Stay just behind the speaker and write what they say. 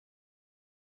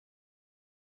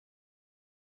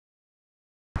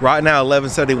Right now,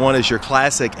 1171 is your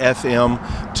classic FM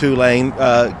two-lane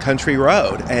country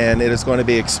road, and it is going to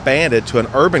be expanded to an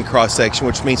urban cross-section,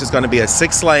 which means it's going to be a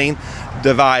 6-lane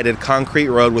divided concrete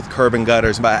road with curb and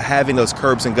gutters. By having those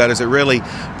curbs and gutters, it really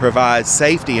provides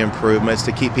safety improvements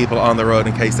to keep people on the road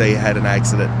in case they had an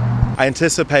accident. I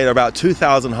anticipate about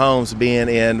 2,000 homes being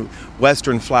in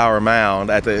western Flower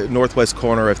Mound at the northwest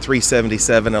corner of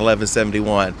 377 and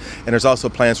 1171. And there's also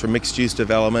plans for mixed-use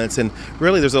developments. And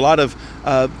really, there's a lot of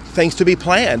things to be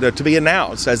planned or to be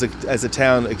announced as the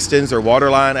town extends their water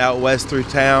line out west through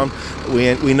town.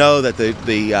 We know that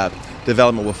the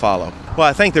development will follow. Well,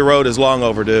 I think the road is long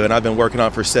overdue, and I've been working on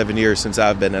it for 7 years since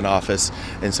I've been in office,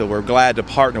 and so we're glad to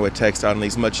partner with TxDOT on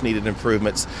these much-needed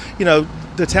improvements. You know,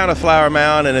 the town of Flower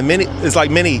Mound it's like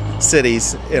many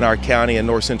cities in our county in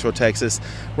north central Texas.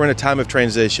 We're in a time of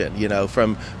transition, you know,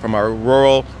 from our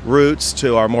rural roots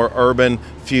to our more urban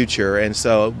future, and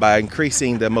so by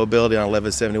increasing the mobility on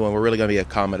 1171, we're really going to be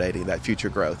accommodating that future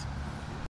growth.